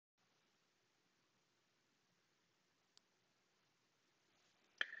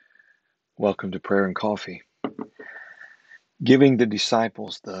Welcome to Prayer and Coffee. Giving the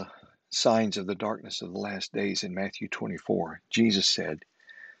disciples the signs of the darkness of the last days in Matthew 24, Jesus said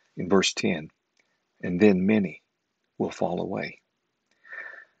in verse 10, and then many will fall away.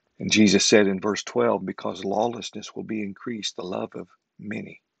 And Jesus said in verse 12, because lawlessness will be increased, the love of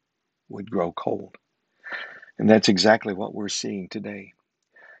many would grow cold. And that's exactly what we're seeing today.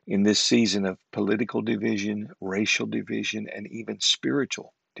 In this season of political division, racial division, and even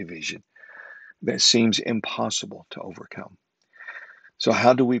spiritual division that seems impossible to overcome. So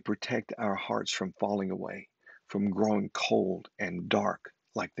how do we protect our hearts from falling away, from growing cold and dark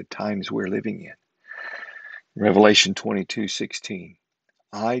like the times we're living in? Revelation 22:16.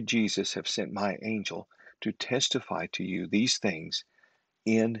 I, Jesus, have sent my angel to testify to you these things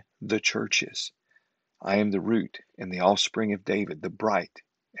in the churches. I am the root and the offspring of David, the bright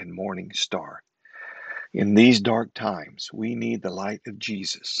and morning star. In these dark times, we need the light of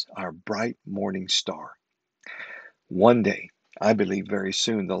Jesus, our bright morning star. One day, I believe very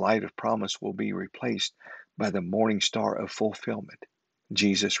soon, the light of promise will be replaced by the morning star of fulfillment,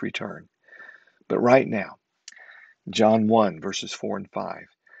 Jesus' return. But right now, John 1, verses 4 and 5,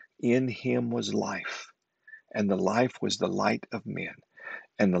 in him was life, and the life was the light of men,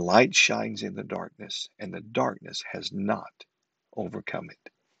 and the light shines in the darkness, and the darkness has not overcome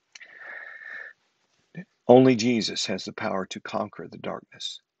it. Only Jesus has the power to conquer the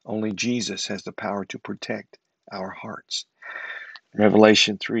darkness. Only Jesus has the power to protect our hearts.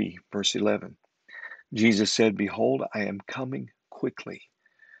 Revelation 3, verse 11. Jesus said, behold, I am coming quickly.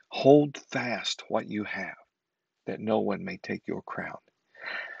 Hold fast what you have, that no one may take your crown.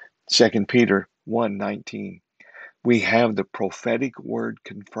 2 Peter 1:19. We have the prophetic word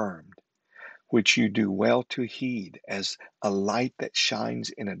confirmed, which you do well to heed as a light that shines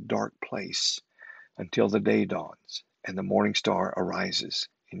in a dark place until the day dawns and the morning star arises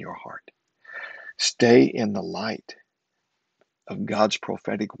in your heart. Stay in the light of God's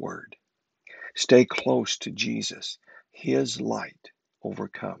prophetic word. Stay close to Jesus. His light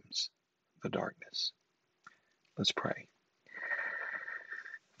overcomes the darkness. Let's pray.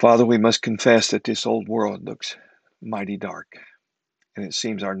 Father, we must confess that this old world looks mighty dark, and it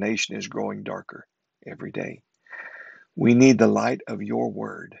seems our nation is growing darker every day. We need the light of your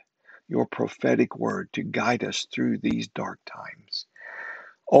word, your prophetic word, to guide us through these dark times.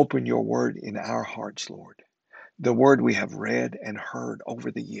 Open your word in our hearts, Lord. The word we have read and heard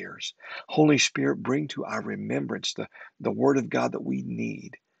over the years. Holy Spirit, bring to our remembrance the word of God that we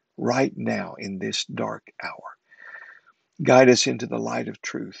need right now in this dark hour. Guide us into the light of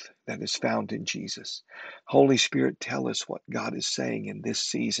truth that is found in Jesus. Holy Spirit, tell us what God is saying in this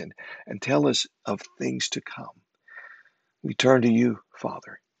season and tell us of things to come. We turn to you,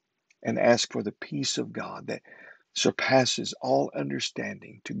 Father, and ask for the peace of God that surpasses all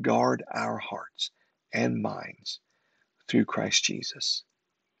understanding to guard our hearts and minds through Christ Jesus.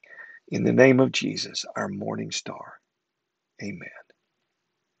 In the name of Jesus, our morning star. Amen.